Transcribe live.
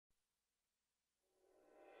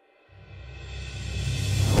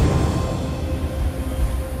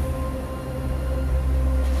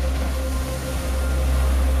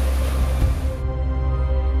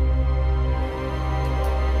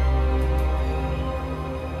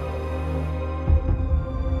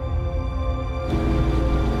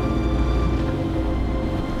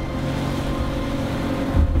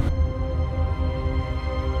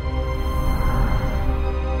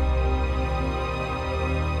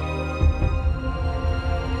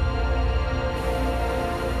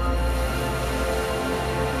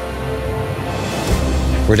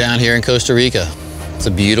We're down here in Costa Rica. It's a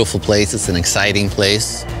beautiful place, it's an exciting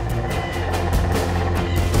place.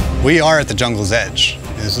 We are at the jungle's edge.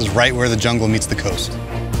 This is right where the jungle meets the coast.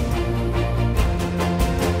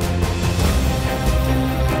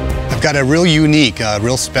 I've got a real unique,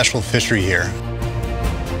 real special fishery here.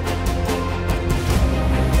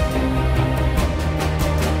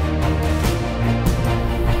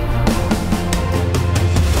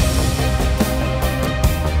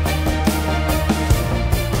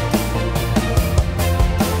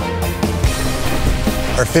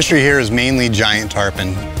 Our fishery here is mainly giant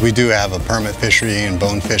tarpon. We do have a permit fishery and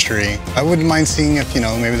bone fishery. I wouldn't mind seeing if,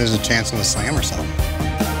 maybe there's a chance of a slam or something.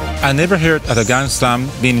 I never heard of a gang slam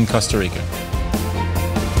being in Costa Rica.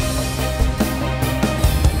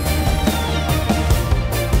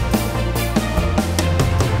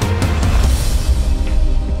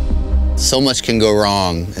 So much can go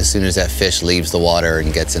wrong as soon as that fish leaves the water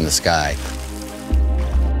and gets in the sky.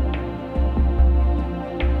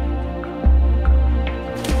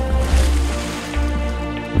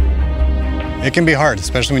 It can be hard,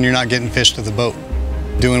 especially when you're not getting fish to the boat.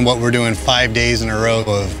 Doing what we're doing 5 days in a row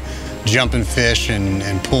of jumping fish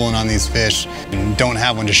and pulling on these fish and don't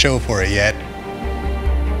have one to show for it yet.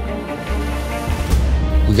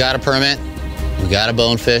 We got a permit, we got a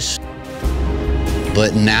bonefish,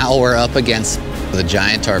 but now we're up against the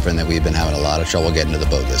giant tarpon that we've been having a lot of trouble getting to the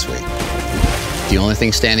boat this week. The only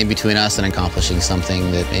thing standing between us and accomplishing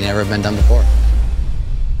something that may never have been done before.